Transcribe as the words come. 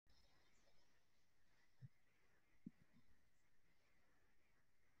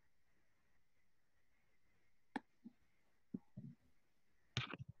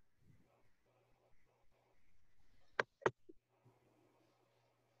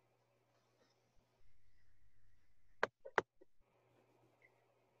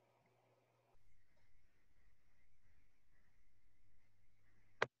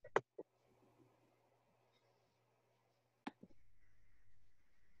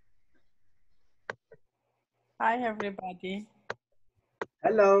Hi, everybody.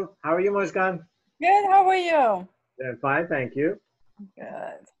 Hello, how are you, Muskan? Good. How are you? Doing fine, thank you.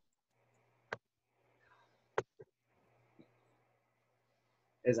 Good.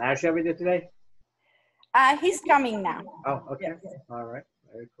 Is Asha with you today? He's coming now. Oh, okay. Yes. All right.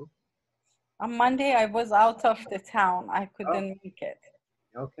 Very cool. On Monday, I was out of the town. I Oh, couldn't make it.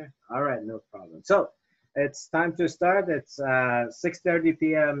 okay. All right, no problem. So it's time to start. It's 6:30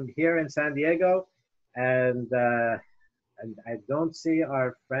 p.m. here in San Diego, and and I don't see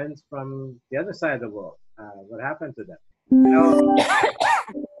our friends from the other side of the world. What happened to them? You know,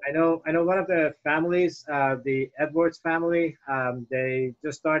 I know one of the families, the Edwards family, they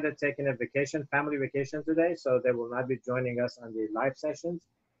just started taking a vacation, family vacation today, so they will not be joining us on the live sessions,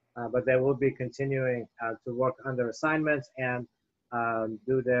 but they will be continuing to work on their assignments and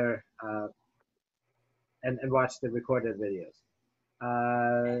do their and watch the recorded videos.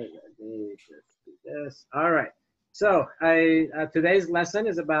 Let me just do this. All right. So today's lesson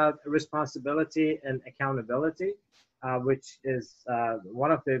is about responsibility and accountability, which is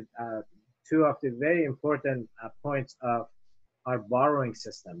one of the two of the very important points of our borrowing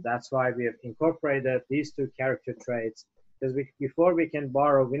system. That's why we have incorporated these two character traits, because before we can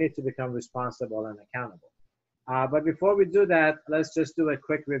borrow, we need to become responsible and accountable. But before we do that, let's just do a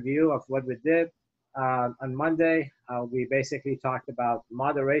quick review of what we did. On Monday, we basically talked about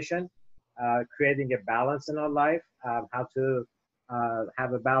moderation, creating a balance in our life, how to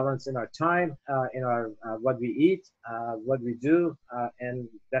have a balance in our time, in our what we eat, what we do, and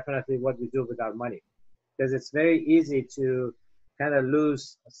definitely what we do with our money. Because it's very easy to kind of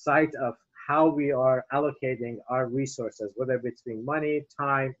lose sight of how we are allocating our resources, whether it's between money,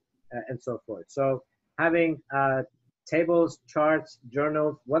 time, and so forth. So having tables, charts,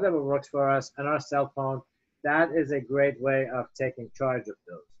 journals, whatever works for us, and our cell phone, that is a great way of taking charge of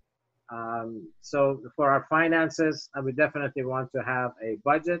those. So for our finances, we definitely want to have a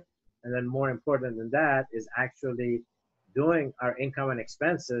budget. And then more important than that is actually doing our income and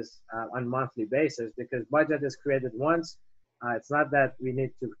expenses on monthly basis, because budget is created once. It's not that we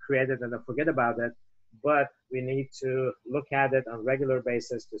need to create it and then forget about it, but we need to look at it on regular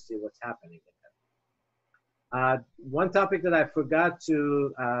basis to see what's happening. One topic that I forgot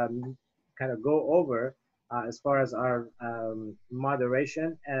to kind of go over as far as our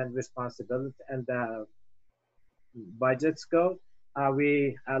moderation and responsibility and budgets go,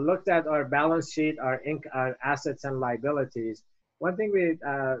 we looked at our balance sheet, our assets and liabilities. One thing we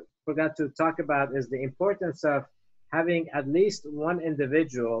forgot to talk about is the importance of having at least one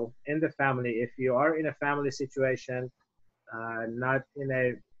individual in the family. If you are in a family situation, not in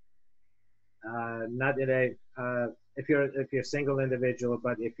a not in a if you're a single individual,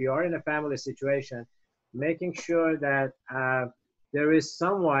 but if you are in a family situation, making sure that there is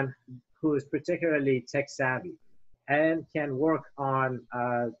someone who is particularly tech savvy and can work on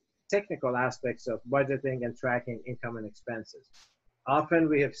technical aspects of budgeting and tracking income and expenses. Often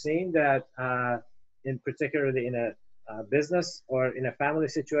we have seen that, in particularly in a business or in a family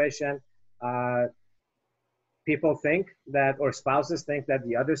situation, uh, people think that, or spouses think that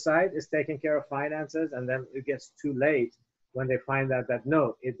the other side is taking care of finances, and then it gets too late when they find out that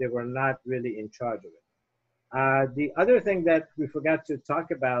no, they were not really in charge of it. The other thing that we forgot to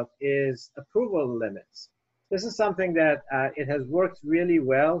talk about is approval limits. This is something that it has worked really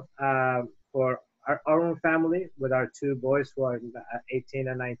well for our own family with our two boys who are 18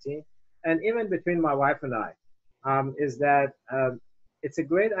 and 19, and even between my wife and I, is that it's a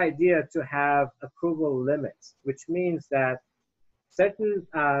great idea to have approval limits, which means that certain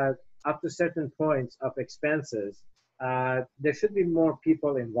up to certain points of expenses, there should be more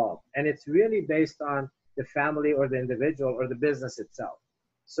people involved, and it's really based on the family or the individual or the business itself.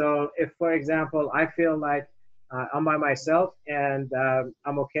 So, if, for example, I feel like I'm by myself and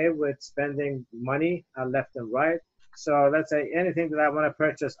I'm okay with spending money left and right. So let's say anything that I want to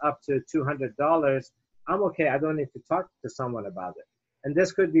purchase up to $200, I'm okay. I don't need to talk to someone about it. And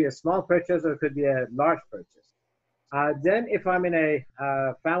this could be a small purchase or it could be a large purchase. Then, if I'm in a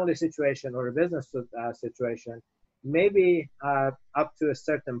family situation or a business situation, maybe up to a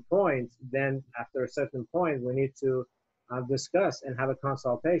certain point, then after a certain point, we need to discuss and have a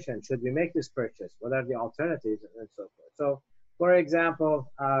consultation. Should we make this purchase? What are the alternatives and so forth? So, for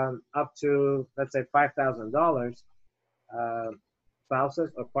example, up to, let's say, $5,000, uh, spouses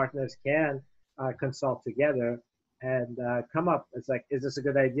or partners can consult together and come up. It's like, is this a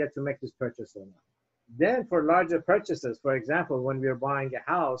good idea to make this purchase or not? Then for larger purchases, for example, when we're buying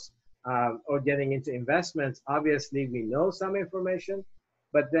a house or getting into investments, obviously we know some information,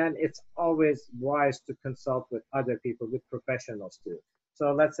 but then it's always wise to consult with other people, with professionals too.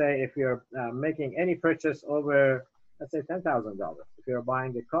 So let's say if you're making any purchase over, let's say $10,000, if you're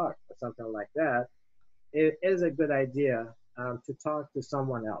buying a car or something like that, it is a good idea to talk to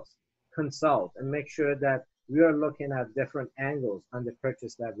someone else, consult, and make sure that we are looking at different angles on the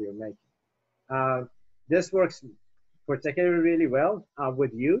purchase that we are making. Uh, this works particularly really well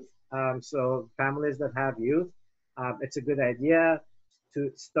with youth. So families that have youth, it's a good idea to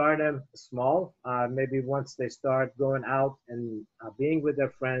start them small. Maybe once they start going out and being with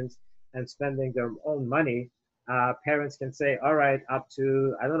their friends and spending their own money, parents can say, all right, up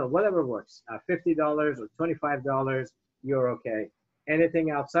to, I don't know, whatever works, $50 or $25, you're okay.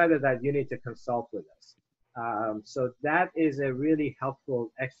 Anything outside of that, you need to consult with us. So that is a really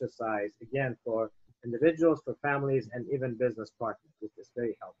helpful exercise, again, for individuals, for families, and even business partners, which is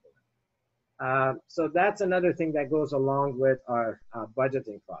very helpful. So that's another thing that goes along with our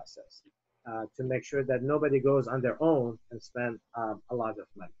budgeting process to make sure that nobody goes on their own and spend a lot of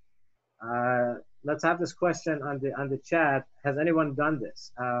money. Let's have this question on the chat. Has anyone done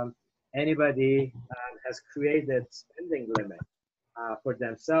this? Anybody has created spending limit for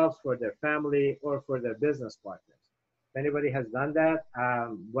themselves, for their family, or for their business partners? If anybody has done that,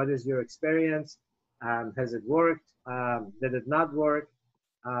 what is your experience? Has it worked? Did it not work?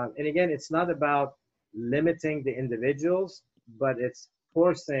 And again, it's not about limiting the individuals, but it's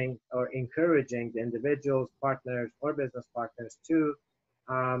forcing or encouraging the individuals, partners, or business partners to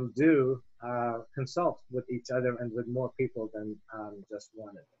do consult with each other and with more people than just one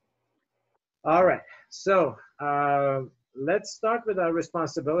of them. All right, so let's start with our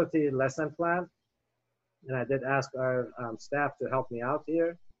responsibility lesson plan. And I did ask our staff to help me out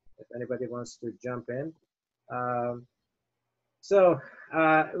here if anybody wants to jump in.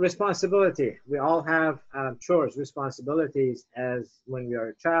 Responsibility. We all have chores, responsibilities as when we are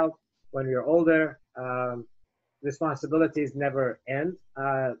a child, when we are older. Responsibilities never end.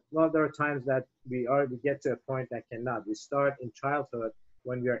 Well, there are times that we get to a point that cannot. We start in childhood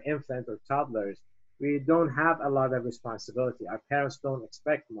when we are infant or toddlers. We don't have a lot of responsibility. Our parents don't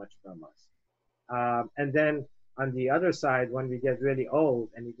expect much from us. And then on the other side, when we get really old,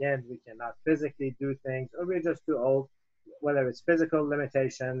 and again, we cannot physically do things, or we're just too old, whether it's physical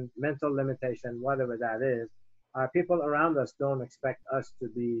limitation, mental limitation, whatever that is, people around us don't expect us to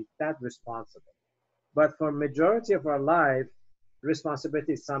be that responsible. But for majority of our life,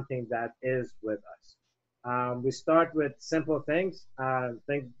 responsibility is something that is with us. We start with simple things,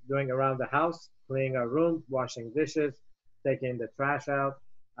 doing around the house, cleaning our room, washing dishes, taking the trash out,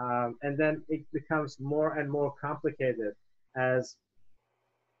 and then it becomes more and more complicated as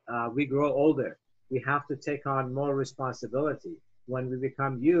we grow older. We have to take on more responsibility. When we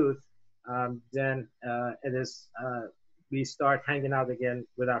become youth, then we start hanging out again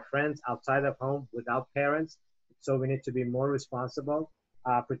with our friends outside of home without parents. So we need to be more responsible,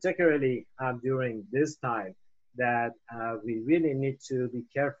 particularly during this time that we really need to be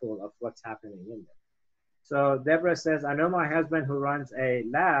careful of what's happening in there. So Deborah says, I know my husband who runs a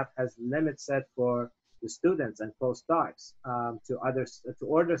lab has limits set for the students and postdocs to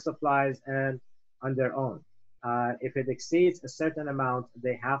order supplies and on their own. If it exceeds a certain amount,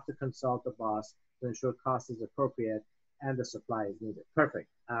 they have to consult the boss to ensure cost is appropriate and the supply is needed. Perfect.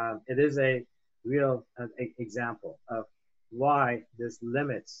 It is a real example of why these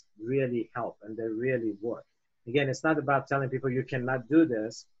limits really help and they really work. Again, it's not about telling people you cannot do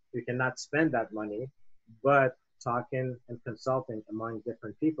this, you cannot spend that money, but talking and consulting among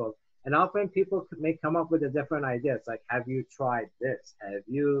different people. And often people may come up with a different idea. It's like, have you tried this? Have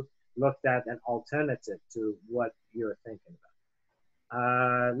you looked at an alternative to what you're thinking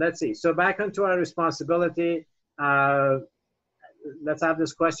about? Let's see. So back onto our responsibility. Let's have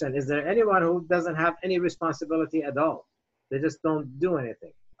this question. Is there anyone who doesn't have any responsibility at all? They just don't do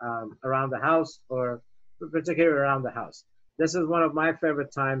anything around the house, or particularly around the house. This is one of my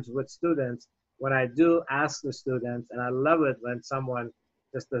favorite times with students when I do ask the students, and I love it when someone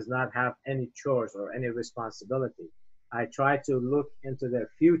just does not have any chores or any responsibility. I try to look into their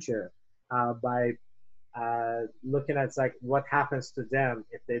future by looking at like what happens to them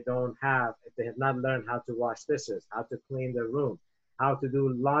if they have not learned how to wash dishes, how to clean their room, how to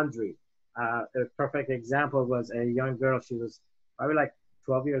do laundry. A perfect example was a young girl. She was probably like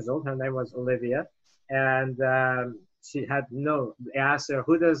 12 years old. Her name was Olivia. And she had I asked her,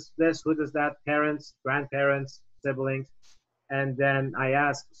 who does this, who does that, parents, grandparents, siblings. And then I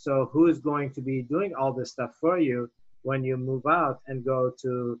asked, so who is going to be doing all this stuff for you when you move out and go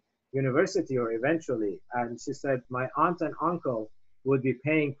to university or eventually? And she said, my aunt and uncle would be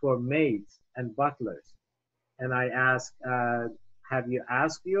paying for maids and butlers. And I asked, have you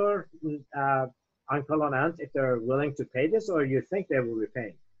asked your uncle and aunt if they're willing to pay this, or you think they will be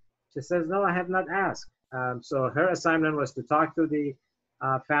paying? She says, no, I have not asked. So her assignment was to talk to the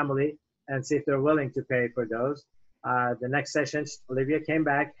family and see if they're willing to pay for those. The next session, Olivia came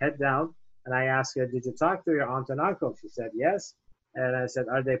back, head down, and I asked her, did you talk to your aunt and uncle? She said, yes. And I said,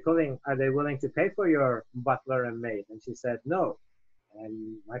 are they willing to pay for your butler and maid? And she said, no.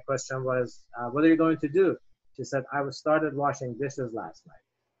 And my question was, what are you going to do? She said, I was started washing dishes last night.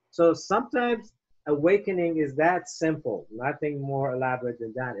 So sometimes awakening is that simple, nothing more elaborate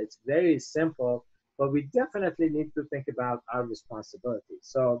than that. It's very simple, but we definitely need to think about our responsibility.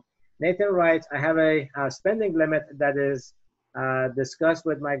 So Nathan writes, I have a spending limit that is discussed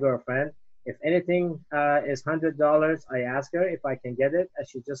with my girlfriend. If anything is $100, I ask her if I can get it, and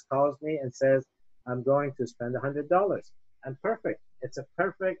she just calls me and says, I'm going to spend $100. And perfect. It's a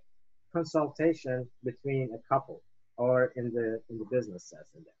perfect consultation between a couple, or in the business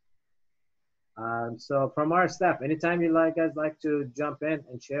sense in there. So from our staff, anytime you guys like to jump in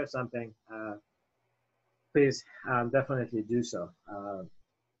and share something, please definitely do so.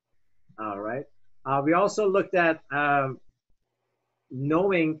 All right. We also looked at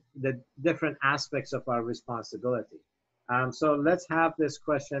knowing the different aspects of our responsibility. So let's have this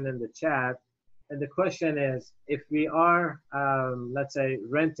question in the chat. And the question is, if we are, let's say,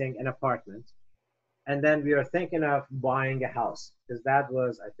 renting an apartment, and then we are thinking of buying a house, because that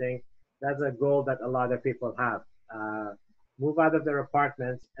was, I think, that's a goal that a lot of people have. Move out of their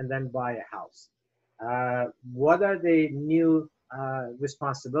apartments and then buy a house. What are the new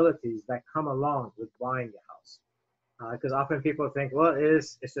responsibilities that come along with buying a house? Because often people think, well,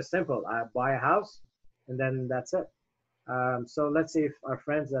 it's just simple. I buy a house and then that's it. So let's see if our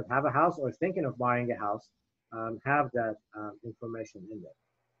friends that have a house or thinking of buying a house have that information in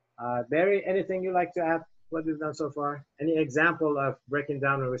there. Barry, anything you'd like to add what we've done so far? Any example of breaking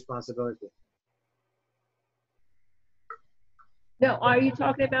down a responsibility? No, are you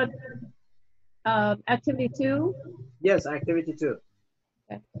talking about activity 2? Yes, activity 2.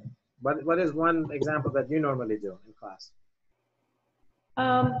 Okay. What is one example that you normally do in class?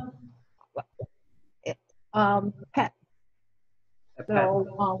 Pet.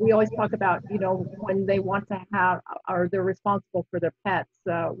 So we always talk about, when they want to have, or they're responsible for their pets,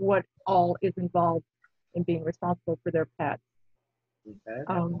 what all is involved in being responsible for their pets. Okay.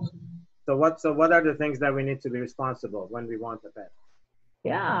 So what are the things that we need to be responsible when we want a pet?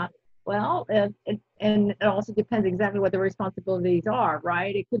 Yeah. Well, and it also depends exactly what the responsibilities are,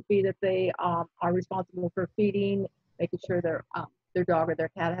 right? It could be that they are responsible for feeding, making sure their dog or their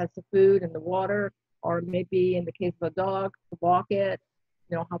cat has the food and the water, or maybe in the case of a dog, to walk it,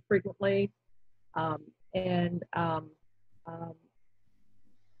 how frequently, I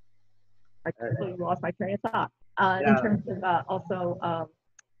completely lost my train of thought. In terms of also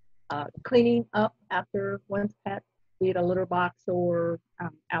cleaning up after one's pet, be it a litter box or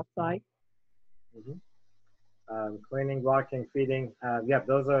outside. Mm-hmm. Cleaning, walking, feeding. Yeah,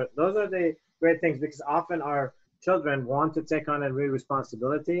 those are the great things, because often our children want to take on a real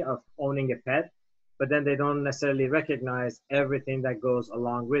responsibility of owning a pet, but then they don't necessarily recognize everything that goes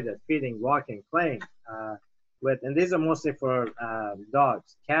along with it: feeding, walking, playing with. And these are mostly for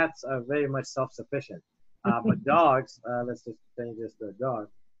dogs. Cats are very much self-sufficient, but dogs, let's just change this to a dog.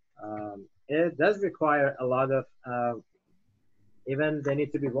 It does require a lot of, even they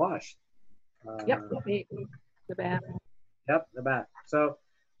need to be washed. Yep, the bath. Yep, the bath. So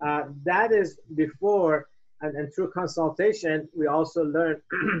that is before, and through consultation, we also learn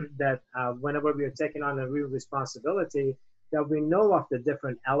that whenever we are taking on a real responsibility, that we know of the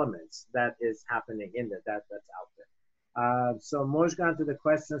different elements that is happening in there, that's out there. So Mojgan to the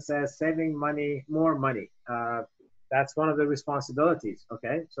question says, saving money, more money. That's one of the responsibilities.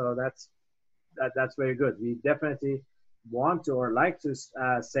 Okay, so that's very good. We definitely want to or like to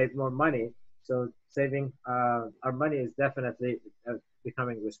save more money. So saving our money is definitely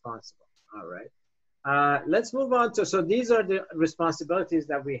becoming responsible. All right. Let's move on to, so these are the responsibilities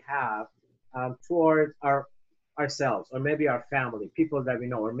that we have toward ourselves, or maybe our family, people that we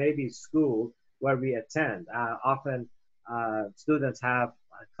know, or maybe school where we attend. Often students have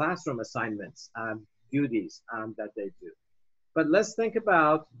classroom assignments, duties that they do. But let's think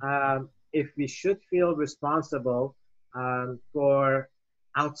about if we should feel responsible for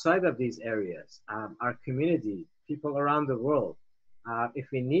outside of these areas, our community, people around the world, if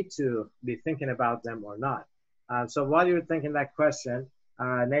we need to be thinking about them or not. So while you're thinking that question,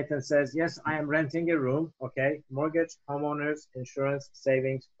 Nathan says, yes, I am renting a room. Okay, mortgage, homeowners, insurance,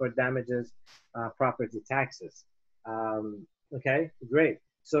 savings for damages, property taxes. Okay, great.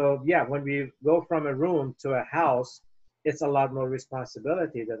 So yeah, when we go from a room to a house, it's a lot more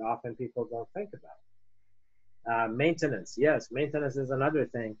responsibility that often people don't think about. Maintenance, yes, maintenance is another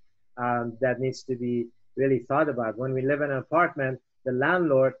thing that needs to be really thought about. When we live in an apartment, the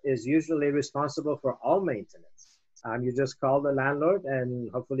landlord is usually responsible for all maintenance. You just call the landlord and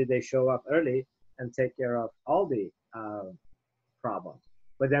hopefully they show up early and take care of all the problems.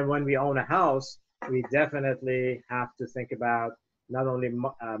 But then when we own a house, we definitely have to think about not only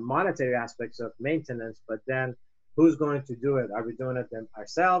monetary aspects of maintenance, but then who's going to do it? Are we doing it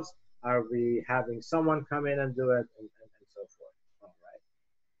ourselves? Are we having someone come in and do it, and so forth? All right.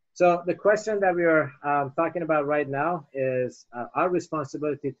 So the question that we are talking about right now is our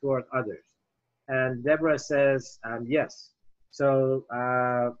responsibility toward others. And Deborah says, yes. So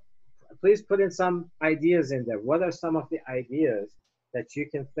please put in some ideas in there. What are some of the ideas that you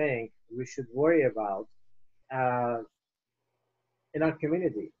can think we should worry about in our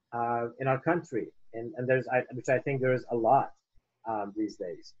community, in our country? And there's, which I think there is a lot these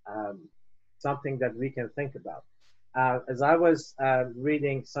days, something that we can think about. As I was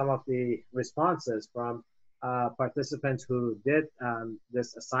reading some of the responses from participants who did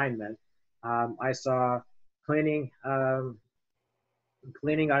this assignment, I saw cleaning,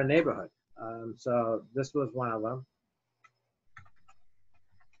 cleaning our neighborhood. So this was one of them.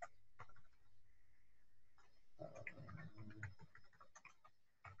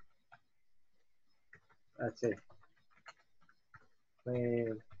 Let's see.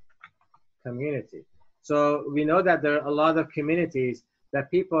 Clean community. So we know that there are a lot of communities that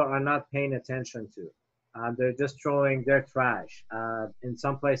people are not paying attention to. They're just throwing their trash. In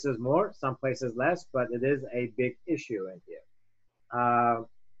some places more, some places less, but it is a big issue in here.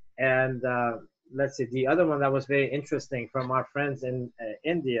 And let's see, the other one that was very interesting from our friends in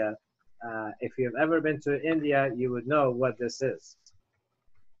India. If you've ever been to India, you would know what this is.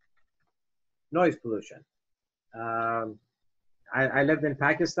 Noise pollution. I lived in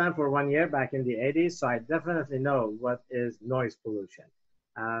Pakistan for 1 year back in the 80s, so I definitely know what is noise pollution.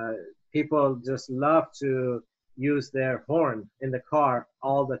 People just love to use their horn in the car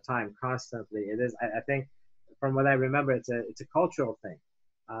all the time, constantly. It is, I think, from what I remember, it's a cultural thing.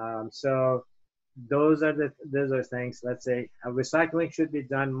 So those are things. Let's say recycling should be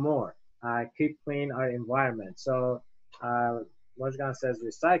done more. Keep clean our environment. So Mojgan says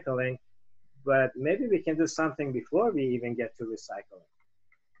recycling. But maybe we can do something before we even get to recycling.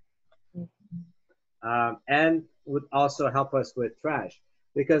 And would also help us with trash,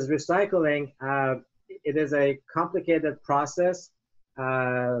 because recycling, it is a complicated process.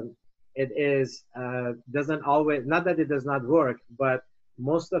 It is, doesn't always, not that it does not work, but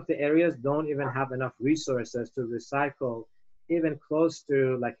most of the areas don't even have enough resources to recycle even close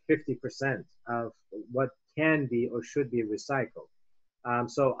to like 50% of what can be or should be recycled.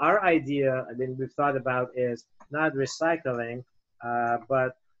 So our idea that we've thought about is not recycling,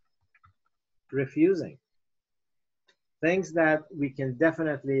 but refusing. Things that we can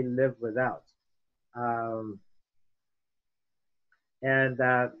definitely live without.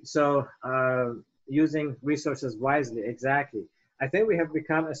 Using resources wisely, exactly. I think we have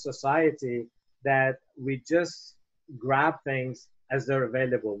become a society that we just grab things as they're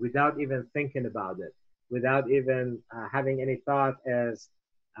available without even thinking about it, without even having any thought as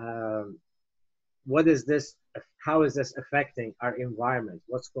what is this, how is this affecting our environment,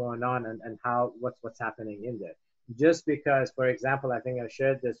 what's going on, and how what's happening in there. Just because, for example, I think I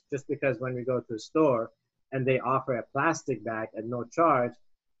shared this, just because when we go to a store and they offer a plastic bag at no charge,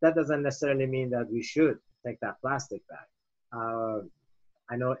 that doesn't necessarily mean that we should take that plastic bag.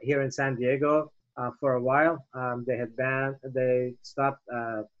 I know here in San Diego, for a while, they stopped,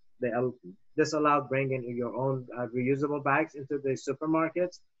 they disallowed bringing your own reusable bags into the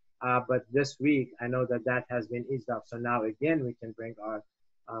supermarkets. But this week, I know that has been eased up. So now again, we can bring our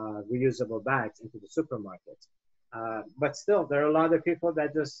reusable bags into the supermarkets. But still, there are a lot of people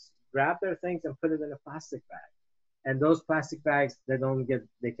that just grab their things and put it in a plastic bag. And those plastic bags,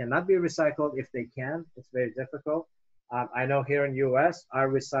 they cannot be recycled. If they can, it's very difficult. I know here in US,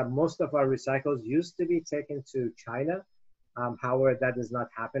 most of our recycles used to be taken to China. However, that is not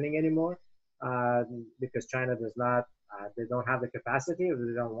happening anymore because China does not, they don't have the capacity, or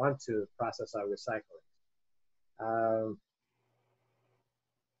they don't want to process our recycling.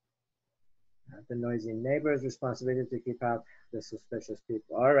 The noisy neighbor's responsibility to keep out the suspicious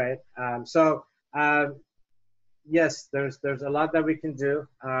people. All right. Yes, there's a lot that we can do.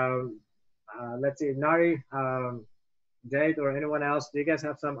 Let's see, Nari, Jade, or anyone else, do you guys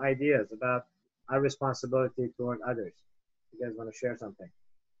have some ideas about our responsibility toward others? You guys want to share something?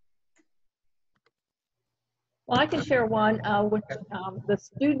 Well, I can share one, which the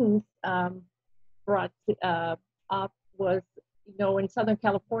students brought up was, in Southern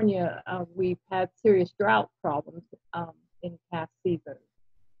California, we've had serious drought problems in past seasons.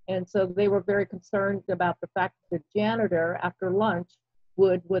 And so they were very concerned about the fact that the janitor, after lunch,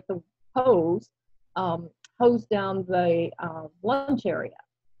 would, with a hose, hose down the lunch area.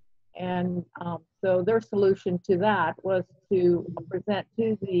 And so their solution to that was to present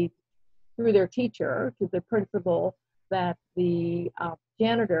through their teacher, to the principal, that the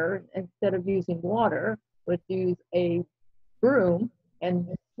janitor, instead of using water, would use a broom and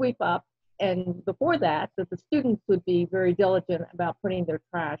sweep up. And before that the students would be very diligent about putting their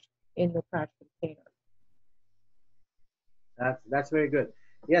trash in the trash container. That's very good.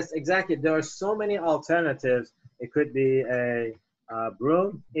 Yes, exactly. There are so many alternatives. It could be a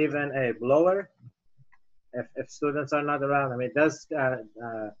broom, even a blower, if students are not around. I mean, it does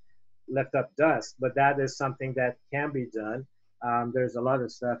lift up dust, but that is something that can be done. There's a lot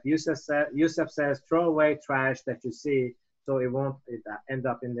of stuff. Yusuf says, throw away trash that you see so it won't end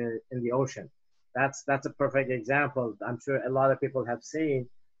up in the ocean. That's a perfect example. I'm sure a lot of people have seen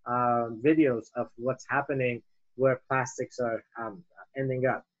videos of what's happening where plastics are ending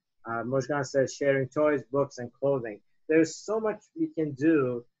up. Mojgan says, sharing toys, books, and clothing. There's so much we can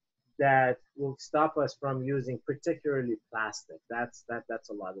do that will stop us from using particularly plastic. That's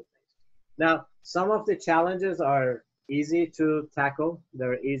a lot of things. Now, some of the challenges are easy to tackle.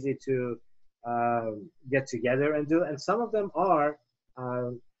 They're easy to get together and do, and some of them are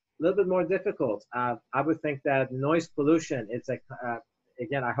a little bit more difficult. I would think that noise pollution, it's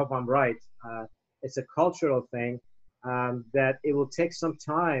again, I hope I'm right, it's a cultural thing, that it will take some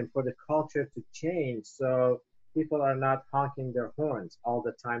time for the culture to change so people are not honking their horns all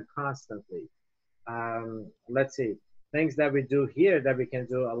the time constantly. Let's see, things that we do here that we can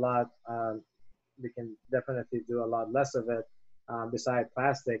do a lot, we can definitely do a lot less of it beside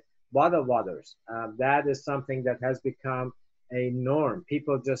plastic. Bottled waters, that is something that has become a norm.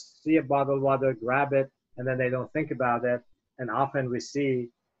 People just see a bottled water, grab it, and then they don't think about it. And often we see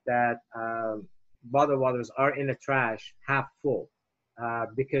that bottled waters are in the trash half full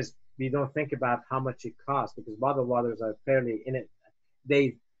because we don't think about how much it costs, because bottled waters are fairly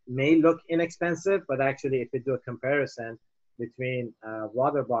they may look inexpensive, but actually if you do a comparison between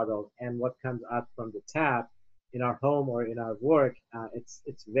water bottle and what comes out from the tap in our home or in our work, it's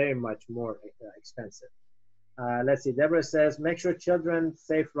very much more expensive. Let's see, Deborah says, make sure children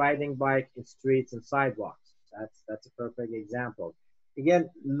safe riding bike in streets and sidewalks. That's a perfect example. Again,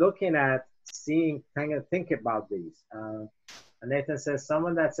 looking at, seeing, kind of think about these. Nathan says,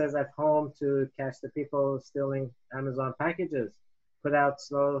 someone that says at home to catch the people stealing Amazon packages, put out,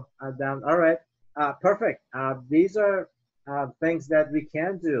 slow down. All right, perfect. These are things that we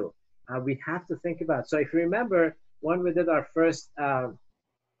can do. We have to think about. So if you remember, when we did our first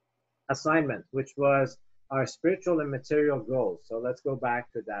assignment, which was our spiritual and material goals. So let's go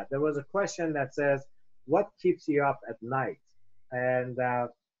back to that. There was a question that says, what keeps you up at night? And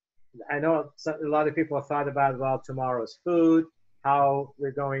I know a lot of people thought about, well, tomorrow's food, how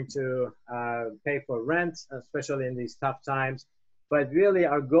we're going to pay for rent, especially in these tough times. But really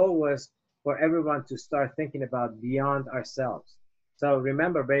our goal was for everyone to start thinking about beyond ourselves. So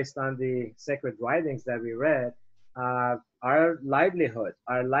remember, based on the sacred writings that we read, our livelihood,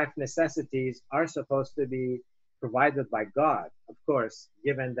 our life necessities are supposed to be provided by God, of course,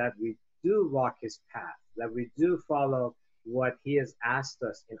 given that we do walk his path, that we do follow what he has asked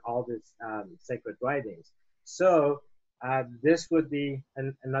us in all these sacred writings. So this would be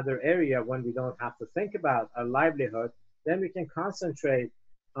another area when we don't have to think about our livelihood, then we can concentrate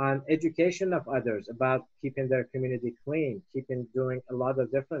on education of others about keeping their community clean, doing a lot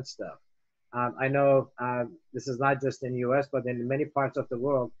of different stuff. I know this is not just in the US, but in many parts of the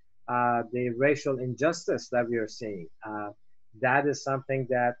world, the racial injustice that we are seeing, that is something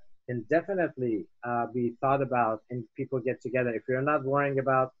that can definitely be thought about, and people get together. If you're not worrying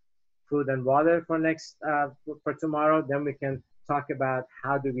about food and water for tomorrow, then we can talk about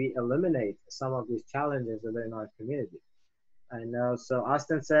how do we eliminate some of these challenges that are in our community. I know. So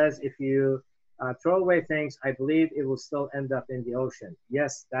Austin says, if you throw away things, I believe it will still end up in the ocean.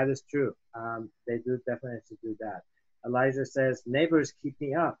 Yes, that is true. They do definitely do that. Elijah says, neighbors keep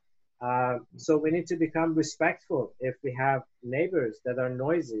me up. So we need to become respectful. If we have neighbors that are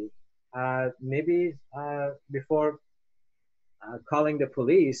noisy, maybe before calling the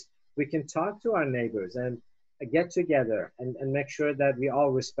police, we can talk to our neighbors and get together and make sure that we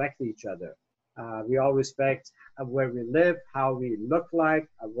all respect each other. We all respect where we live, how we look like,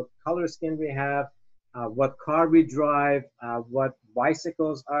 what color skin we have, what car we drive, what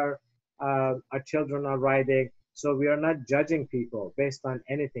bicycles our children are riding. So we are not judging people based on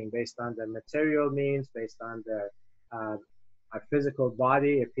anything, based on their material means, based on their our physical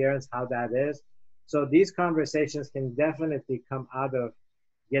body appearance, how that is. So these conversations can definitely come out of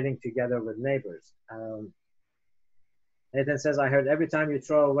getting together with neighbors. Nathan says, I heard every time you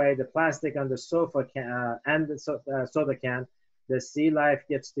throw away the plastic on the sofa can, and the soda can, the sea life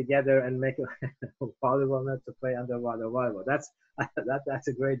gets together and make a volleyball net to play underwater volleyball. That's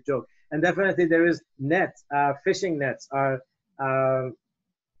a great joke. And definitely there is nets, fishing nets are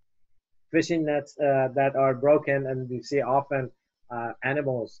that are broken, and you see often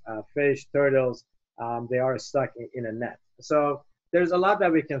animals, fish, turtles, they are stuck in a net. So there's a lot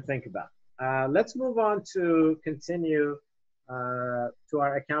that we can think about. Let's move on to continue to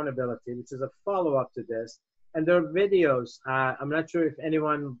our accountability, which is a follow-up to this. And there are videos. I'm not sure if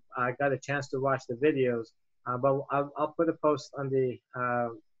anyone got a chance to watch the videos, but I'll put a post on the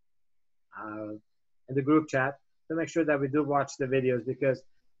in the group chat to make sure that we do watch the videos, because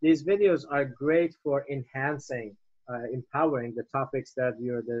these videos are great for enhancing, empowering the topics that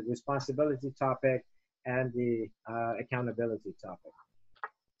you're the responsibility topic and the accountability topic.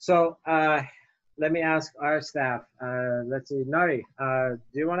 So let me ask our staff. Let's see, Nari, do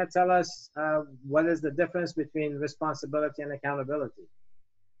you want to tell us what is the difference between responsibility and accountability?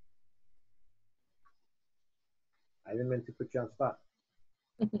 I didn't mean to put you on spot.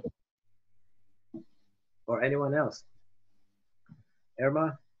 Or anyone else?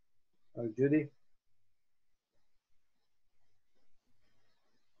 Irma or Judy?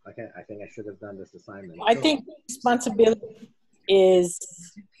 Okay, I think I should have done this assignment. I think responsibility is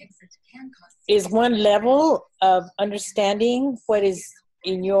one level of understanding what is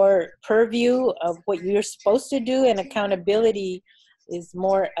in your purview of what you're supposed to do, and accountability is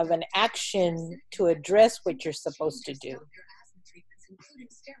more of an action to address what you're supposed to do.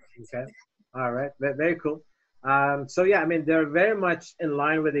 Okay, all right, very cool. So yeah, I mean, they're very much in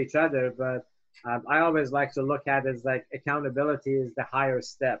line with each other, but I always like to look at it as like accountability is the higher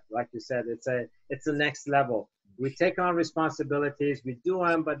step. Like you said, it's the next level. We take on responsibilities, we do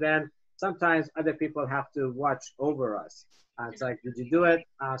them, but then sometimes other people have to watch over us. It's like, did you do it?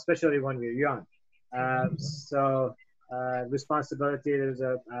 Especially when we're young. Responsibility, there's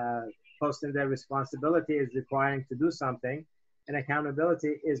a post in there, responsibility is requiring to do something, and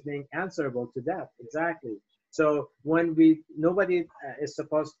accountability is being answerable to that. Exactly. So when nobody is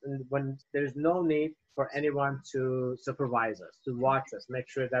supposed, when there's no need for anyone to supervise us, to watch us, make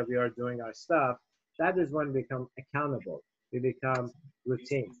sure that we are doing our stuff, that is when we become accountable. We become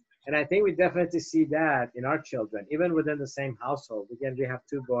routine. And I think we definitely see that in our children, even within the same household. Again, we have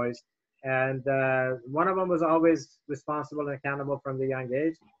two boys, and one of them was always responsible and accountable from the young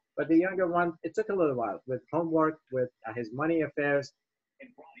age. But the younger one, it took a little while with homework, with his money affairs.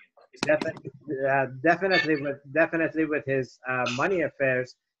 Definitely with his money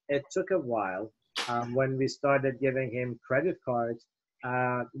affairs, it took a while. When we started giving him credit cards,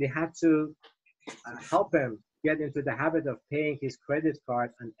 we had to help him get into the habit of paying his credit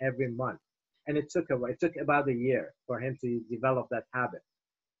card on every month, and it took about a year for him to develop that habit.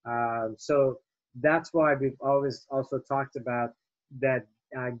 So that's why we've always also talked about that.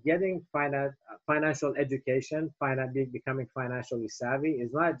 Getting financial education, becoming financially savvy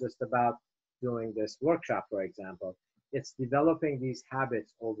is not just about doing this workshop, for example. It's developing these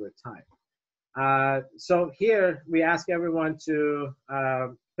habits over time. So here we ask everyone to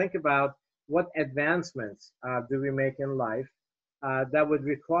think about what advancements do we make in life that would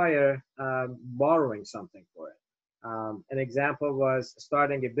require borrowing something for it. An example was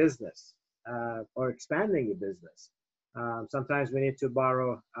starting a business or expanding a business. Sometimes we need to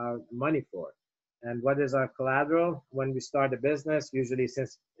borrow money for it. And what is our collateral? When we start a business, usually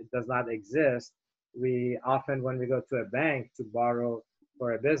since it does not exist, we often, when we go to a bank to borrow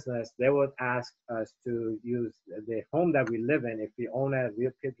for a business, they would ask us to use the home that we live in. If we own a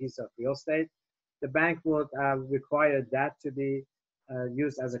real piece of real estate, the bank would require that to be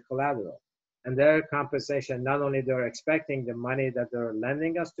used as a collateral. And their compensation, not only they're expecting the money that they're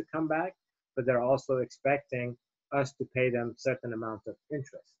lending us to come back, but they're also expecting us to pay them certain amount of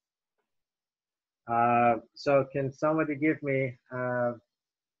interest. So can somebody give me, all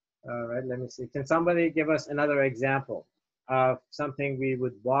right, let me see. Can somebody give us another example of something we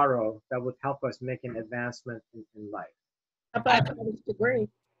would borrow that would help us make an advancement in life? How about a college degree?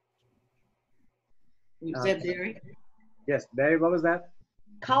 You said Barry? Yes, Barry, what was that?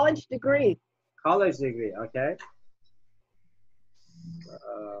 College degree. College degree, okay.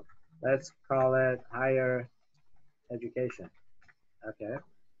 Let's call it higher education. Okay.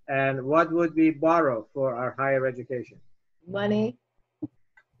 And what would we borrow for our higher education? Money,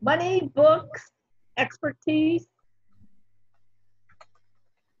 books, expertise.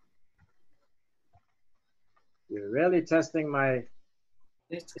 You're really testing my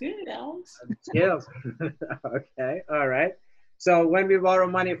That's good, Alex. skills. Okay, all right. So when we borrow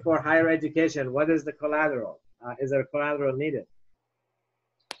money for higher education, what is the collateral? Is there collateral needed?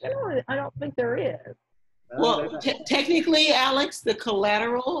 I don't think there is. Well, technically, Alex, the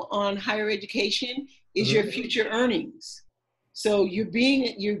collateral on higher education is your future earnings. So you're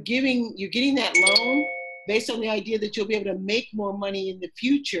getting that loan based on the idea that you'll be able to make more money in the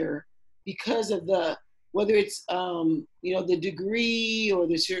future because of whether it's the degree or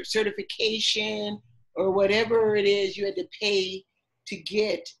the certification or whatever it is you had to pay to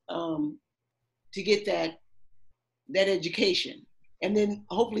get that education, and then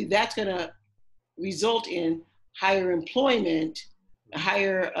hopefully that's going to result in higher employment,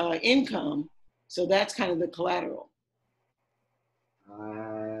 higher income. So that's kind of the collateral.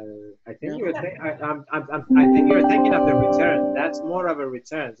 I think you're I think you're thinking of the return. That's more of a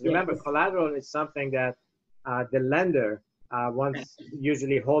return. Remember, collateral is something that the lender wants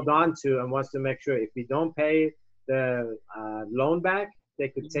usually hold on to and wants to make sure if we don't pay the loan back, they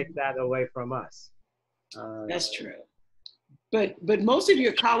could take that away from us. That's true. But most of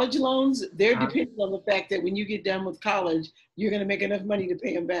your college loans, they're dependent on the fact that when you get done with college, you're going to make enough money to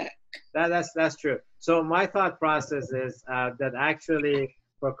pay them back. That's true. So my thought process is that actually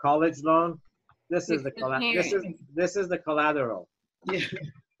for college loan, this is the collateral. Yeah.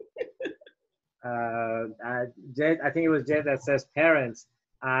 Jade, I think it was Jade that says parents.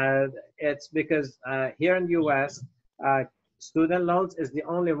 It's because here in the U.S., student loans is the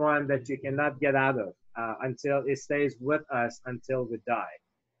only one that you cannot get out of until it stays with us until we die.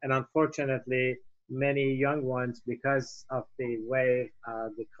 And unfortunately, many young ones, because of the way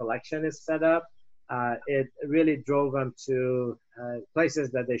the collection is set up, it really drove them to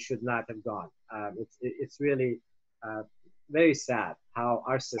places that they should not have gone. It's really very sad how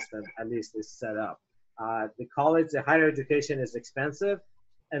our system, at least, is set up. The higher education is expensive.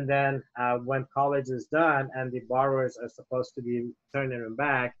 And then when college is done and the borrowers are supposed to be turning them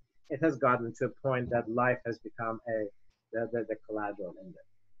back, it has gotten to a point that life has become the collateral in it.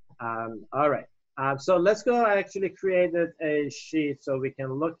 All right. So let's go actually create a sheet so we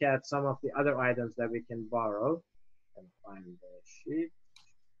can look at some of the other items that we can borrow. And find the sheet.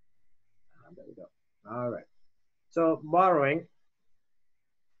 There we go. All right. So borrowing.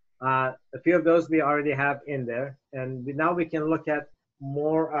 A few of those we already have in there. And now we can look at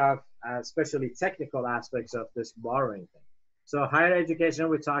more of especially technical aspects of this borrowing thing. So higher education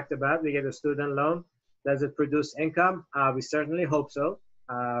we talked about, we get a student loan. Does it produce income? We certainly hope so.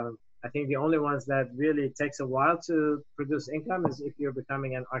 I think the only ones that really takes a while to produce income is if you're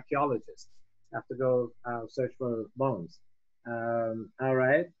becoming an archaeologist. You have to go search for bones. All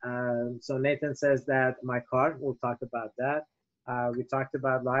right, so Nathan says that my car, we'll talk about that. We talked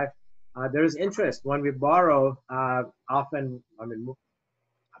about life. There's interest when we borrow, often,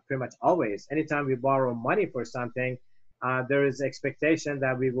 pretty much always, anytime we borrow money for something, there is expectation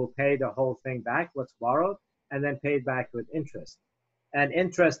that we will pay the whole thing back, what's borrowed, and then pay it back with interest. And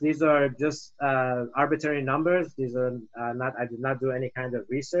interest, these are just arbitrary numbers. These are I did not do any kind of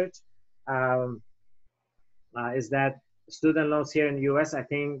research. Is that student loans here in the US, I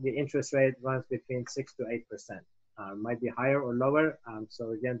think the interest rate runs between 6 to 8%. Might be higher or lower.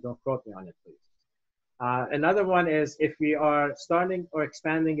 So again, don't quote me on it, please. Another one is if we are starting or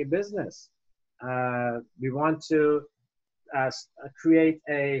expanding a business, we want to create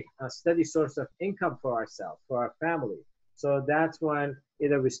a steady source of income for ourselves, for our family. So that's when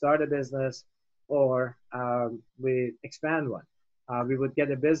either we start a business or we expand one. We would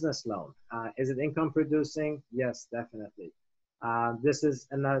get a business loan. Is it income producing? Yes, definitely. This is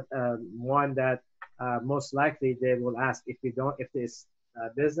another one that most likely they will ask if this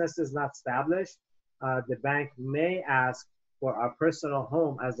business is not established, the bank may ask for our personal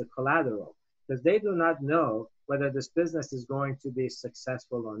home as a collateral because they do not know whether this business is going to be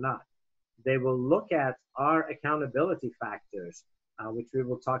successful or not. They will look at our accountability factors, which we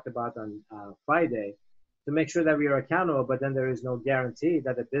will talk about on Friday, to make sure that we are accountable, but then there is no guarantee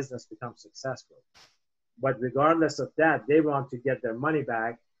that the business becomes successful. But regardless of that, they want to get their money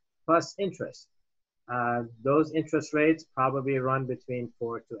back plus interest. Those interest rates probably run between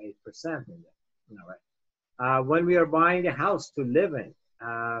 4 to 8% in there. When we are buying a house to live in,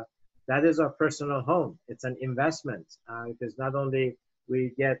 that is our personal home. It's an investment because not only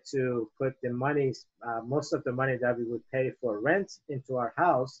we get to put the money, most of the money that we would pay for rent into our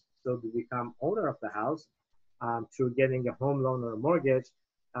house, so to become owner of the house through getting a home loan or a mortgage,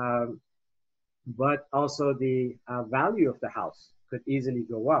 but also the value of the house could easily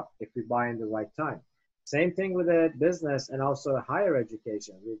go up if we buy in the right time. Same thing with a business and also higher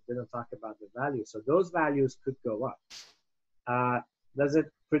education. We didn't talk about the value. So those values could go up. Does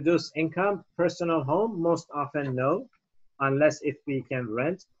it produce income? Personal home, most often no, unless if we can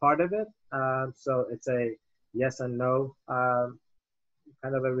rent part of it. So it's a yes and no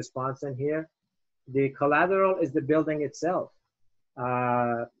kind of a response in here. The collateral is the building itself.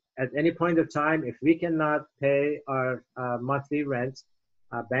 At any point of time, if we cannot pay our monthly rent,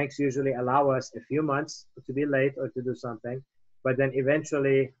 banks usually allow us a few months to be late or to do something, but then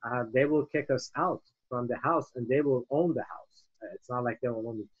eventually they will kick us out from the house and they will own the house. It's not like they will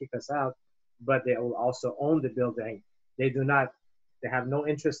only kick us out, but they will also own the building. They do not, they have no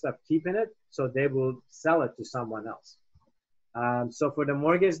interest of keeping it, so they will sell it to someone else. So for the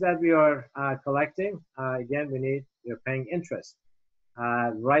mortgage that we are collecting, again, you're paying interest.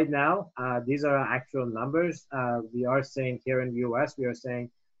 Right now, these are actual numbers. We are saying here in the US, we are saying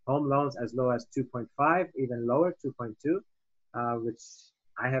home loans as low as 2.5, even lower, 2.2, which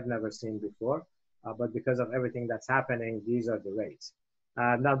I have never seen before. But because of everything that's happening, these are the rates.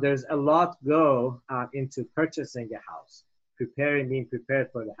 Now, there's a lot go into purchasing a house, being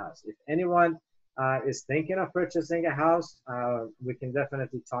prepared for the house. If anyone is thinking of purchasing a house, we can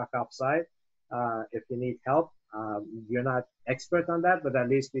definitely talk outside. If you need help, you're not expert on that, but at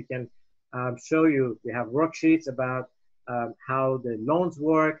least we can show you. We have worksheets about how the loans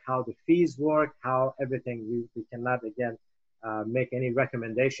work, how the fees work, how everything. We cannot, again, make any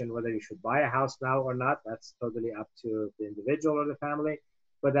recommendation whether you should buy a house now or not. That's totally up to the individual or the family.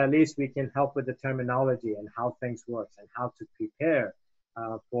 But at least we can help with the terminology and how things work and how to prepare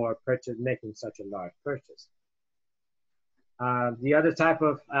for making such a large purchase. The other type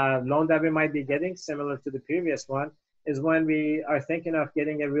of loan that we might be getting, similar to the previous one, is when we are thinking of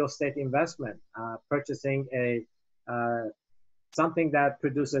getting a real estate investment, purchasing something that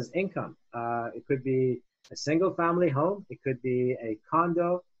produces income. It could be a single family home, it could be a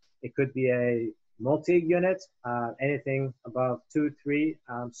condo, it could be a multi-unit, anything above 2, 3.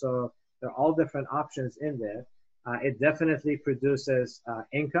 So there are all different options in there. It definitely produces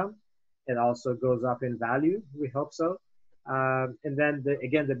income. It also goes up in value, we hope so. And then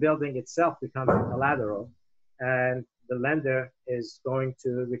again, the building itself becomes a collateral, and the lender is going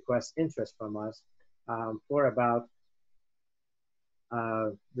to request interest from us for about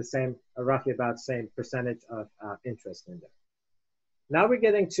roughly about same percentage of interest in there. Now we're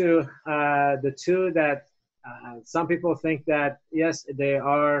getting to the two that some people think that, yes, they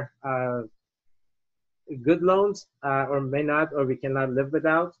are good loans or may not, or we cannot live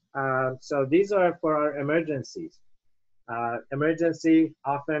without. So these are for our emergencies. Emergency,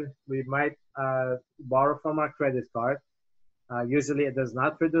 often we might borrow from our credit card. Usually it does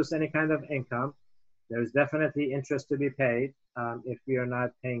not produce any kind of income. There's definitely interest to be paid if we are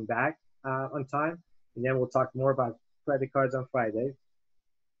not paying back on time. And then we'll talk more about credit cards on Friday.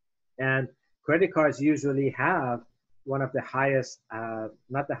 And credit cards usually have one of the highest,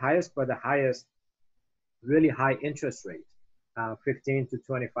 not the highest, but the highest really high interest rate, 15 to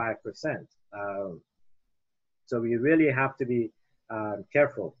 25%. So we really have to be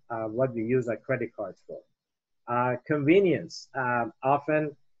careful what we use our credit cards for. Convenience,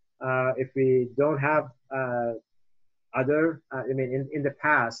 often if we don't have in the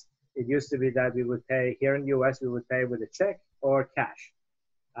past, it used to be that we would pay, here in the US, we would pay with a check or cash.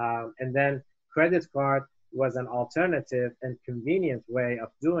 And then credit card was an alternative and convenient way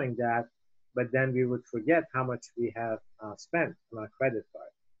of doing that, but then we would forget how much we have spent on our credit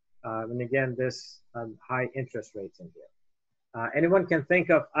card. And again, this high interest rates in here. Anyone can think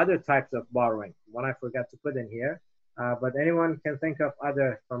of other types of borrowing. One I forgot to put in here, but anyone can think of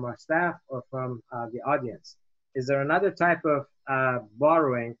other from our staff or from the audience. Is there another type of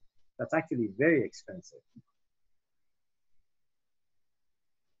borrowing that's actually very expensive?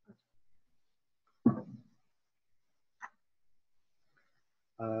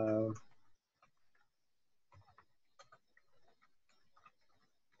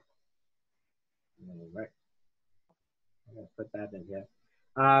 Right. I'm gonna put that in here.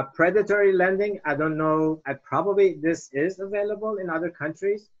 Predatory lending, I don't know, probably this is available in other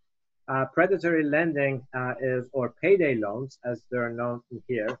countries. Predatory lending or payday loans, as they're known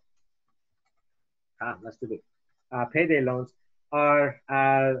here. That's too big. Payday loans are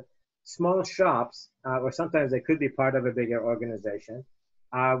small shops, or sometimes they could be part of a bigger organization,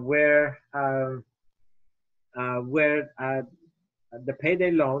 where the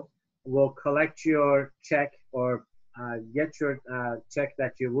payday loan will collect your check or get your check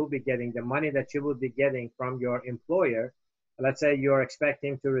that you will be getting, the money that you will be getting from your employer. Let's say you're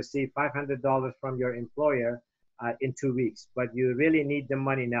expecting to receive $500 from your employer in 2 weeks, but you really need the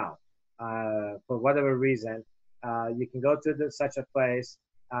money now. for whatever reason, you can go to such a place.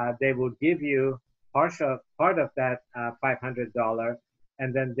 They will give you part of that $500,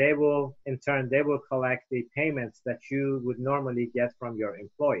 and then they will, in turn, they will collect the payments that you would normally get from your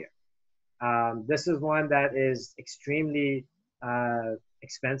employer. This is one that is extremely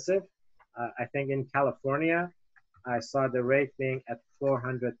expensive. I think in California, I saw the rate being at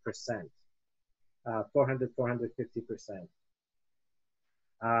 400%, 450%.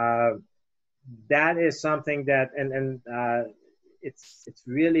 That is something that, it's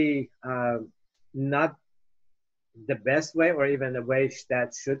really not the best way, or even the way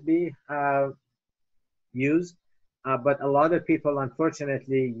that should be used. But a lot of people,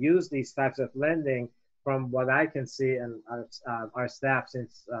 unfortunately, use these types of lending. From what I can see, and our staff,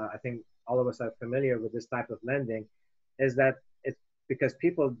 since I think all of us are familiar with this type of lending, is that it's because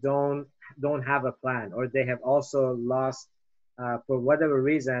people don't have a plan, or they have also lost, for whatever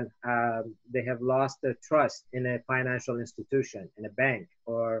reason, they have lost their trust in a financial institution, in a bank,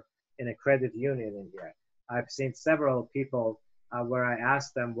 or in a credit union in here. I've seen several people where I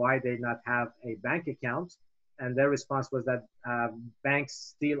asked them why they not have a bank account, and their response was that banks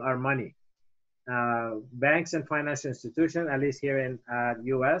steal our money. Banks and financial institutions, at least here in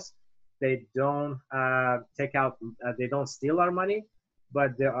US, they don't they don't steal our money,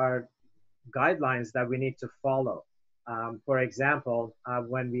 but there are guidelines that we need to follow. For example,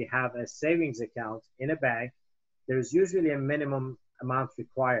 when we have a savings account in a bank, there's usually a minimum amount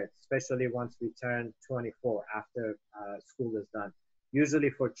required, especially once we turn 24 after school is done.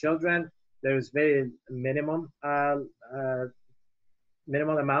 Usually for children, there's very minimum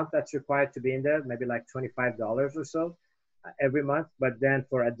amount that's required to be in there, maybe like $25 or so every month. But then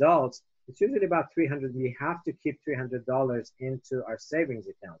for adults, it's usually about $300. We have to keep $300 into our savings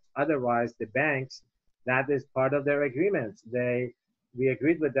account. Otherwise, the banks, that is part of their agreements. We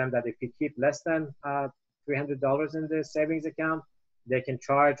agreed with them that if we keep less than $300 in the savings account, they can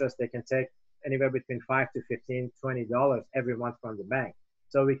charge us. They can take anywhere between $5 to $15, $20 every month from the bank.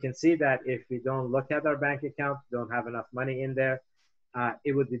 So we can see that if we don't look at our bank account, don't have enough money in there,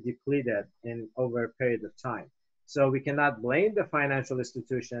 it would be depleted in over a period of time. So we cannot blame the financial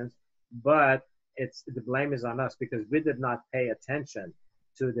institutions, but the blame is on us because we did not pay attention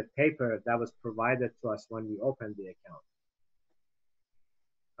to the paper that was provided to us when we opened the account.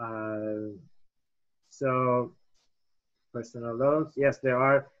 So personal loans, yes, there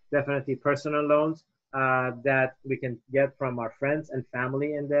are definitely personal loans that we can get from our friends and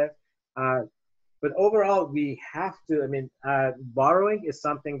family in there. But overall, we have to, borrowing is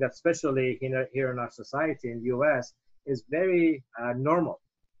something that, especially here in our society in the US, is very normal.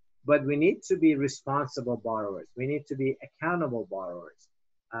 But we need to be responsible borrowers. We need to be accountable borrowers.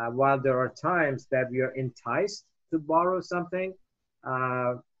 While there are times that we are enticed to borrow something,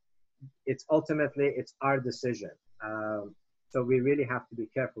 it's our decision. So we really have to be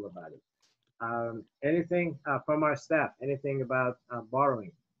careful about it. Anything from our staff, anything about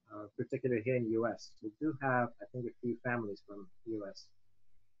borrowing, particularly here in the US? We do have, I think, a few families from the US.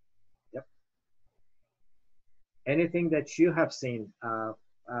 Yep. Anything that you have seen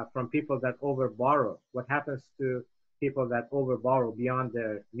from people that overborrow? What happens to people that overborrow beyond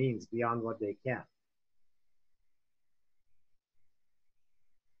their means, beyond what they can?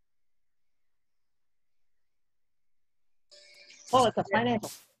 Well, it's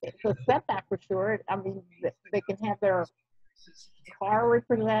a setback for sure. They can have their car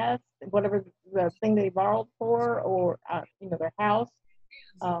repossessed, whatever the thing they borrowed for, or their house.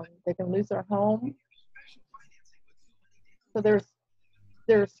 They can lose their home. So there's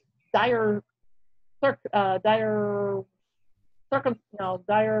dire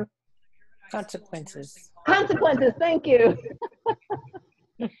consequences. Consequences. Thank you.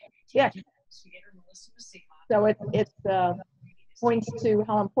 Yeah. So it's points to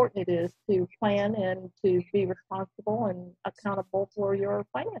how important it is to plan and to be responsible and accountable for your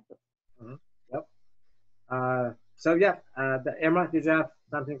finances. Mm-hmm. Yep. So yeah, Irma, did you have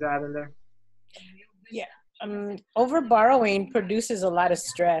something to add in there? Yeah. Over borrowing produces a lot of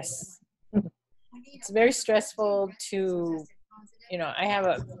stress. It's very stressful to, I have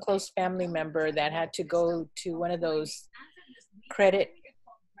a close family member that had to go to one of those credit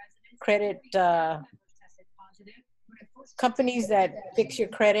companies that fix your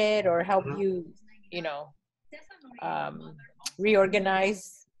credit or help you,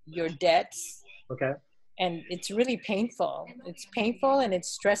 reorganize your debts. Okay. And it's really painful. It's painful and it's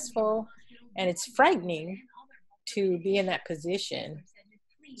stressful and it's frightening to be in that position.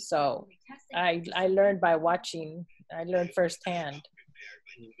 So I learned by watching. I learned firsthand.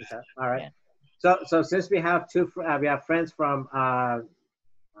 Okay. All right. Yeah. So since we have we have friends from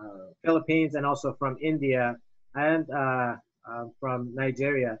Philippines and also from India and from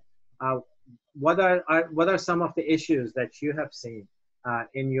Nigeria. Uh, what are some of the issues that you have seen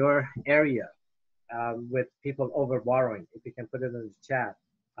in your area with people over borrowing? If you can put it in the chat,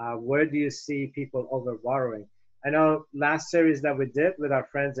 where do you see people over borrowing? I know last series that we did with our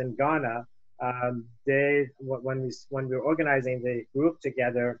friends in Ghana, when we were organizing the group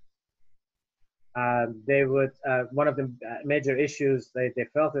together, they would one of the major issues they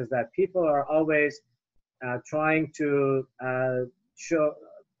felt is that people are always trying to show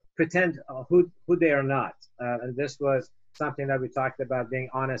pretend who they are not, and this was something that we talked about, being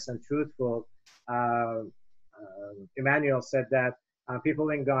honest and truthful. Emmanuel said that people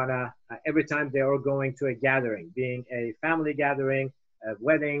in Ghana, every time they are going to a gathering, being a family gathering, a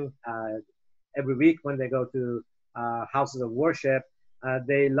wedding, every week when they go to houses of worship,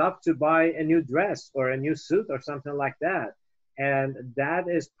 they love to buy a new dress or a new suit or something like that. And that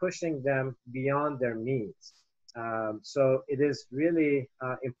is pushing them beyond their means. So it is really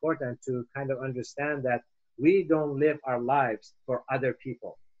important to kind of understand that we don't live our lives for other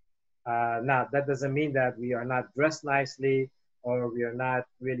people. Now, that doesn't mean that we are not dressed nicely or we are not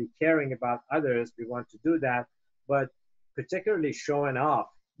really caring about others. We want to do that, but particularly showing off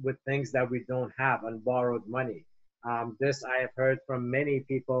with things that we don't have on borrowed money. This I have heard from many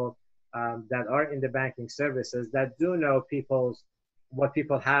people that are in the banking services that do know what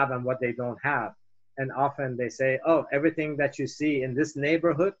people have and what they don't have. And often they say, oh, everything that you see in this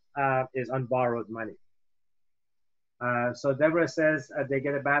neighborhood is on borrowed money. So Deborah says they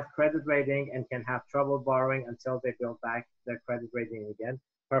get a bad credit rating and can have trouble borrowing until they build back their credit rating again.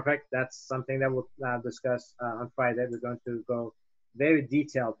 Perfect. That's something that we'll discuss on Friday. We're going to go very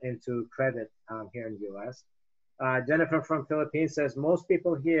detailed into credit here in the US. Jennifer from Philippines says most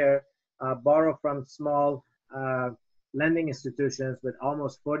people here borrow from small lending institutions with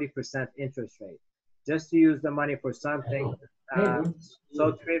almost 40% interest rate, just to use the money for something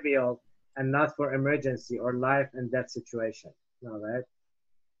so trivial and not for emergency or life and death situation. All right.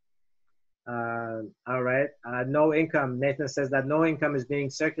 All right. No income. Nathan says that no income is being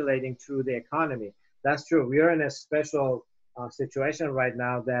circulating through the economy. That's true. We are in a special situation right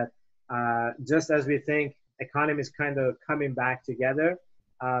now that just as we think economy is kind of coming back together,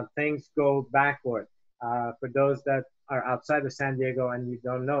 things go backward. For those that are outside of San Diego and you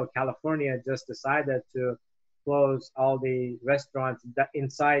don't know, California just decided to close all the restaurants,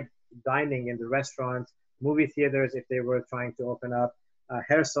 inside dining in the restaurants, movie theaters if they were trying to open up,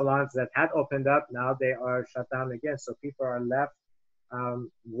 hair salons that had opened up, now they are shut down again. So people are left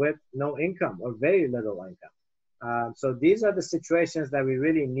with no income or very little income. So these are the situations that we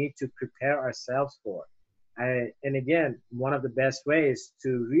really need to prepare ourselves for. And again, one of the best ways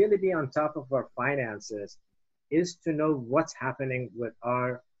to really be on top of our finances is to know what's happening with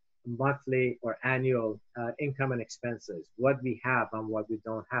our monthly or annual income and expenses, what we have and what we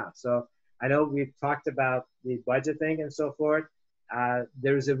don't have. So I know we've talked about the budgeting and so forth.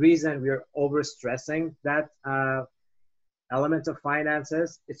 There's a reason we're overstressing that element of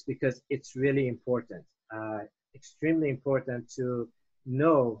finances. It's because it's really important, extremely important to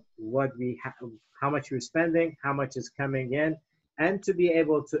know what we have, how much we're spending, how much is coming in, and to be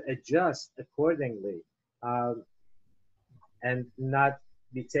able to adjust accordingly and not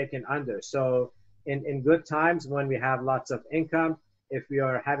be taken under. So in good times when we have lots of income, if we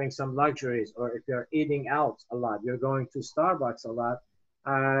are having some luxuries or if you're eating out a lot, you're going to Starbucks a lot,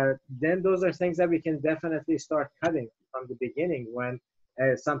 then those are things that we can definitely start cutting from the beginning when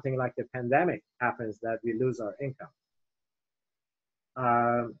something like the pandemic happens that we lose our income.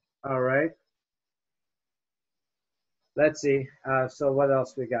 All right. Let's see. So what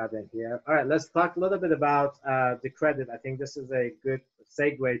else we got in here? All right, let's talk a little bit about the credit. I think this is a good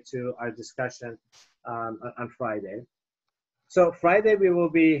segue to our discussion on Friday. So Friday we will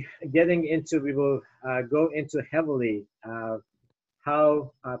be getting into, we will go into heavily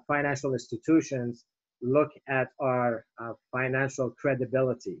how financial institutions look at our financial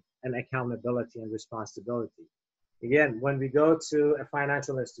credibility and accountability and responsibility. Again, when we go to a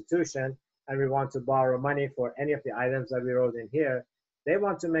financial institution and we want to borrow money for any of the items that we wrote in here, they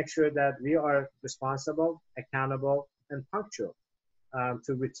want to make sure that we are responsible, accountable, and punctual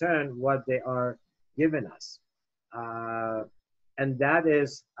to return what they are giving us. And that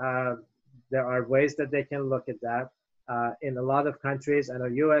is, there are ways that they can look at that. In a lot of countries, I know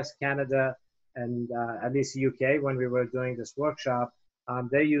US, Canada, and at least UK, when we were doing this workshop,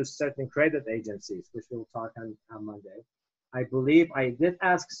 they use certain credit agencies, which we'll talk on Monday. I believe I did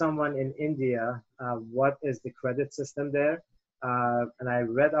ask someone in India what is the credit system there, and I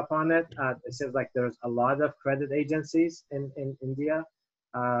read up on it. It seems like there's a lot of credit agencies in India,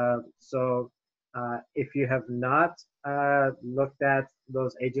 If you have not looked at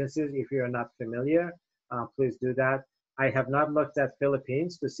those agencies, if you're not familiar, please do that. I have not looked at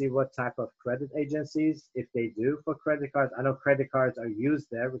Philippines to see what type of credit agencies, if they do for credit cards. I know credit cards are used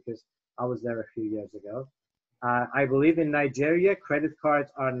there because I was there a few years ago. I believe in Nigeria, credit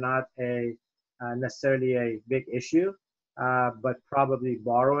cards are not necessarily a big issue, but probably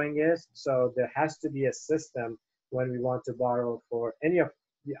borrowing is. So there has to be a system when we want to borrow for any of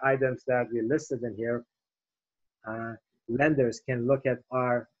the items that we listed in here. Lenders can look at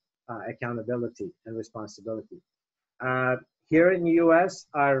our accountability and responsibility. Here in the US,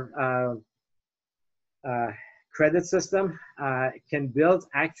 our credit system can build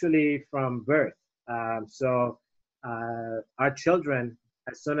actually from birth. Our children,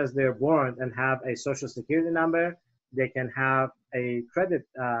 as soon as they're born and have a social security number, they can have a credit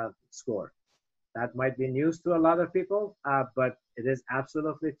score. That might be news to a lot of people, but it is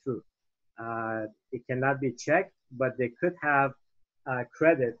absolutely true. It cannot be checked, but they could have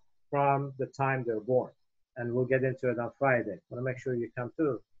credit from the time they're born. And we'll get into it on Friday. I want to make sure you come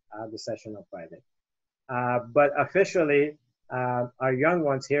to the session on Friday. But officially, our young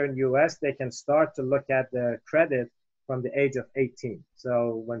ones here in the US, they can start to look at their credit from the age of 18.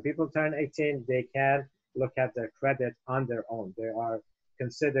 So when people turn 18, they can look at their credit on their own. They are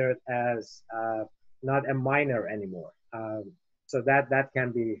considered as not a minor anymore. So that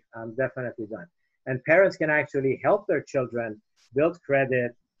can be definitely done. And parents can actually help their children build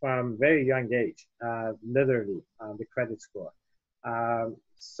credit from very young age, literally the credit score.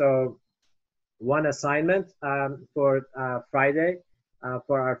 So one assignment for Friday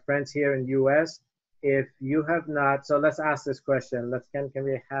for our friends here in US, if you have not, so let's ask this question. Can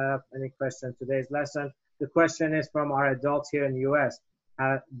we have any question today's lesson? The question is from our adults here in the US.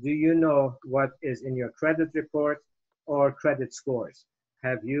 Do you know what is in your credit report or credit scores?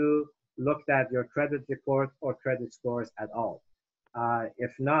 Have you looked at your credit report or credit scores at all?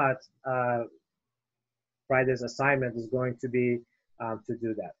 If not, Friday's assignment is going to be to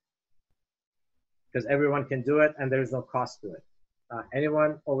do that. Because everyone can do it and there's no cost to it.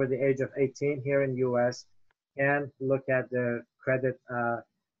 Anyone over the age of 18 here in US can look at their credit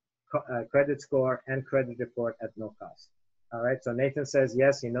score and credit report at no cost. All right, so Nathan says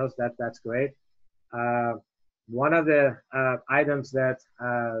yes, he knows that, that's great. One of the items that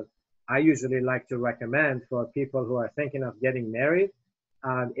I usually like to recommend for people who are thinking of getting married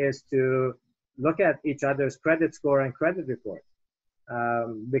is to look at each other's credit score and credit report.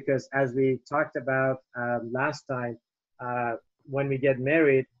 Because as we talked about last time, when we get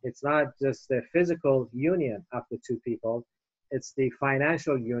married, it's not just the physical union of the two people, it's the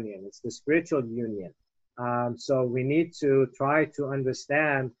financial union, it's the spiritual union. So we need to try to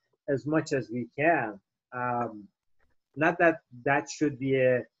understand as much as we can. Not that that should be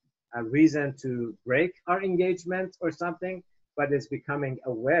a reason to break our engagement or something, but it's becoming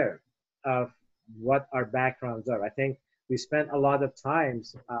aware of what our backgrounds are. I think we spend a lot of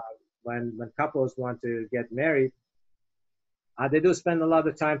times when couples want to get married, they do spend a lot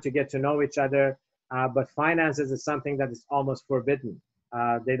of time to get to know each other, but finances is something that is almost forbidden.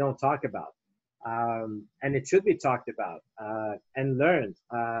 They don't talk about. And it should be talked about and learned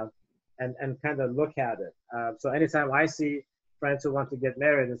and kind of look at it. So anytime I see friends who want to get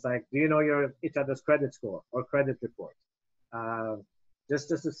married, it's like, do you know each other's credit score or credit report? Just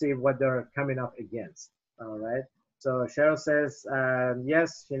to see what they're coming up against, all right? So Cheryl says,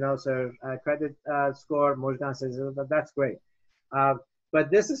 yes, she knows her credit score. Mojdan says, that's great.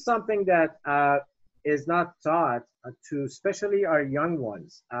 But this is something that is not taught to especially our young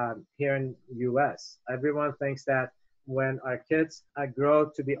ones here in US. Everyone thinks that when our kids grow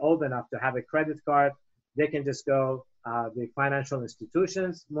to be old enough to have a credit card, they can just go, the financial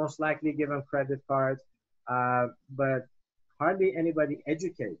institutions most likely give them credit cards, but hardly anybody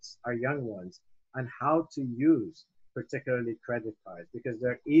educates our young ones on how to use particularly credit cards, because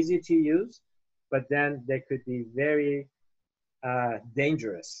they're easy to use, but then they could be very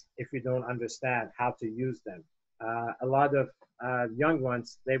dangerous if we don't understand how to use them. A lot of young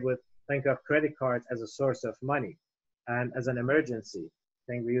ones, they would think of credit cards as a source of money and as an emergency.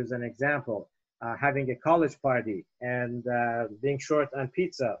 I think we use an example, having a college party and being short on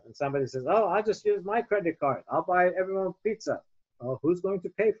pizza, and somebody says, oh, I'll just use my credit card, I'll buy everyone pizza. Oh, who's going to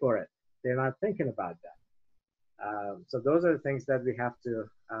pay for it? They're not thinking about that. So those are the things that we have to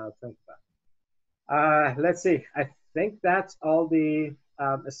think about. Let's see, I think that's all the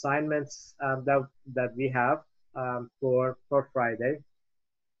assignments that we have for Friday.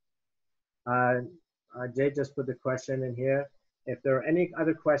 Jay just put the question in here. If there are any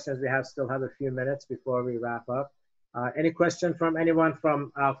other questions, we still have a few minutes before we wrap up. Any question from anyone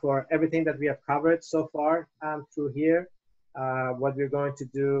from for everything that we have covered so far through here? What we're going to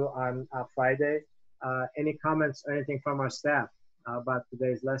do on Friday? Any comments or anything from our staff about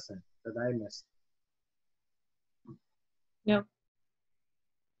today's lesson that I missed? No.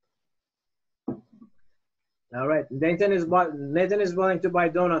 All right, Nathan is willing to buy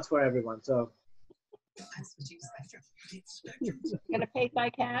donuts for everyone. So Gonna pay by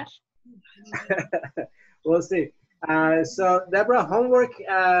cash? we'll see. So Deborah, homework?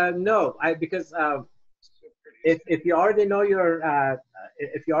 No, because if you already know your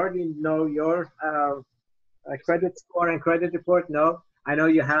credit score and credit report, no. I know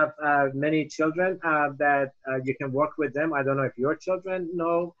you have many children that you can work with them. I don't know if your children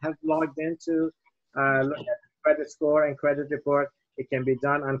have logged into look at credit score and credit report. It can be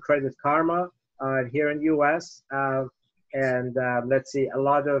done on Credit Karma here in US, and let's see, a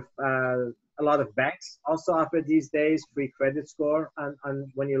lot of banks also offer these days free credit score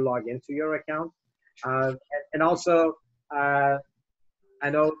on when you log into your account, and also I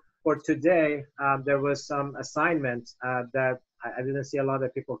know for today there was some assignments that I didn't see a lot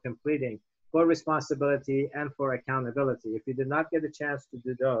of people completing for responsibility and for accountability. If you did not get a chance to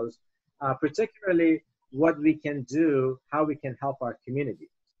do those, particularly what we can do, how we can help our community,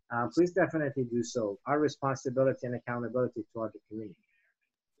 please definitely do so. Our responsibility and accountability toward the community.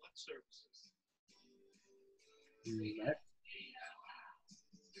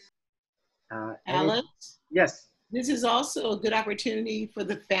 Alex? Yes. This is also a good opportunity for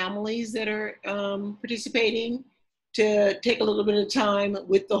the families that are participating to take a little bit of time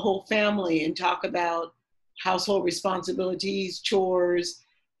with the whole family and talk about household responsibilities, chores,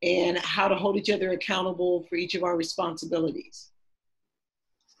 and how to hold each other accountable for each of our responsibilities.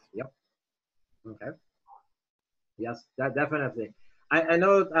 Yep. Okay. Yes, that definitely. I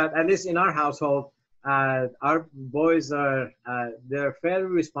know at least in our household, our boys are they're fairly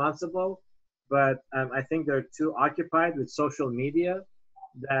responsible, but I think they're too occupied with social media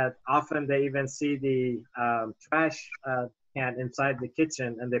that often they even see the trash can inside the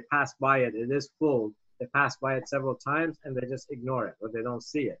kitchen and they pass by it. It is full. They pass by it several times and they just ignore it or they don't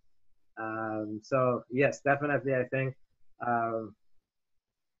see it. So yes, definitely, I think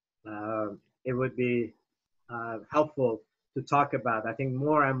it would be helpful to talk about. I think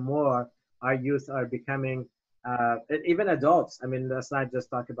more and more our youth are becoming, even adults. I mean, let's not just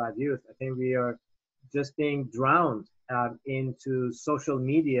talk about youth. I think we are just being drowned into social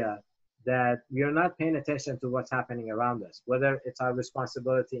media that we are not paying attention to what's happening around us, whether it's our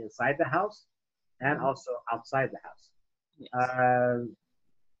responsibility inside the house and also outside the house. Yes.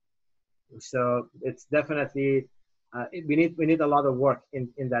 So it's definitely, we need a lot of work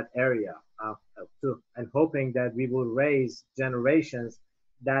in that area too, and hoping that we will raise generations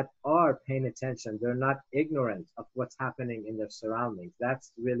that are paying attention. They're not ignorant of what's happening in their surroundings.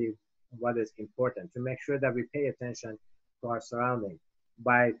 That's really what is important, to make sure that we pay attention to our surroundings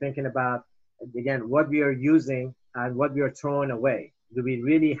by thinking about, again, what we are using and what we are throwing away. Do we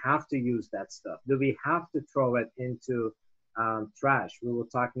really have to use that stuff? Do we have to throw it into trash? We will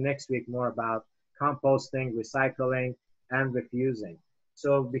talk next week more about composting, recycling, and refusing.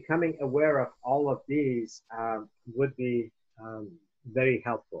 So becoming aware of all of these would be very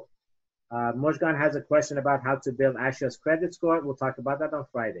helpful. Mojgan has a question about how to build Asha's credit score. We'll talk about that on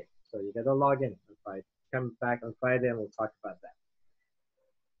Friday. So you got to log in on Friday. Come back on Friday and we'll talk about that.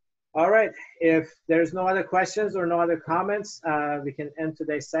 All right. If there's no other questions or no other comments, we can end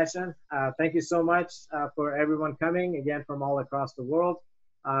today's session. Thank you so much for everyone coming, again, from all across the world,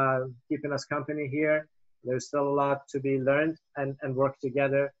 keeping us company here. There's still a lot to be learned and work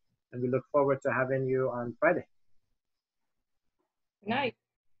together. And we look forward to having you on Friday. Good night.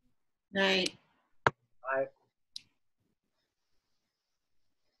 Night.